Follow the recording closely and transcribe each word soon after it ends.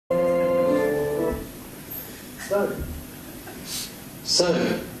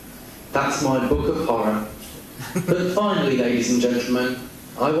So, that's my book of horror. But finally, ladies and gentlemen,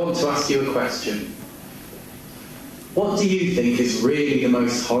 I want to ask you a question. What do you think is really the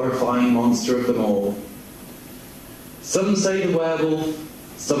most horrifying monster of them all? Some say the werewolf,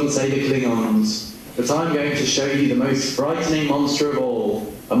 some say the Klingons, but I'm going to show you the most frightening monster of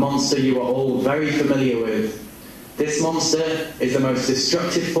all, a monster you are all very familiar with. This monster is the most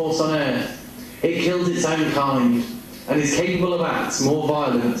destructive force on Earth. It kills its own kind, and is capable of acts more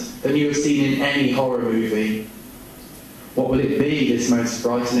violent than you have seen in any horror movie. What will it be, this most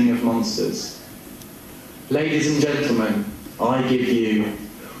frightening of monsters? Ladies and gentlemen, I give you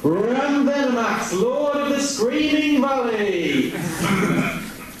Ram-Venomax, Lord of the Screaming Valley!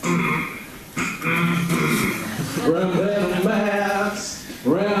 Ram-Venomax,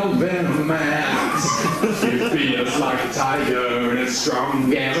 Ram-Venomax. He feels like a tiger and as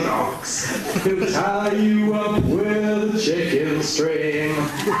strong as an ox. He'll tie you up with a chicken string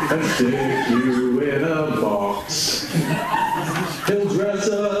and stick you in a box. He'll dress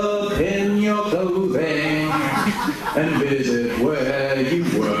up in your clothing and visit where you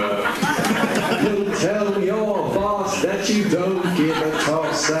work. He'll tell your boss that you don't give a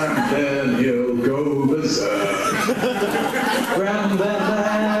toss, and then he'll go berserk.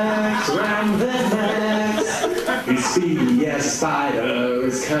 Ram-Venomax, Ram-Venomax. He's speedy as a spider,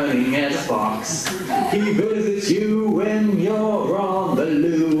 as cunning as a fox. He visits you when you're on the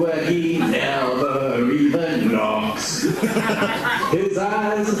loo, and he never even knocks. His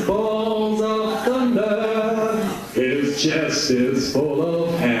eyes are balls of thunder. His chest is full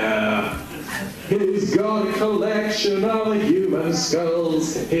of hair. He's got a collection of human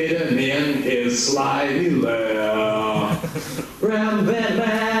skulls hidden in his slimy lair.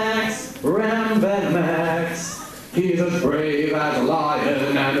 Ram-Venomax, Ram-Venomax. He's as brave as a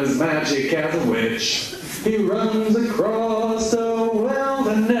lion and as magic as a witch. He runs across the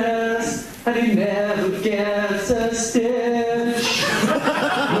wilderness and he never gets a stitch.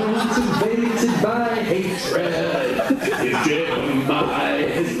 Motivated by hatred, he's driven by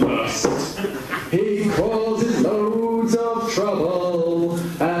his lust. He causes loads of trouble,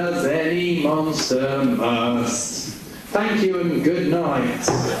 as any monster must. Thank you and good night.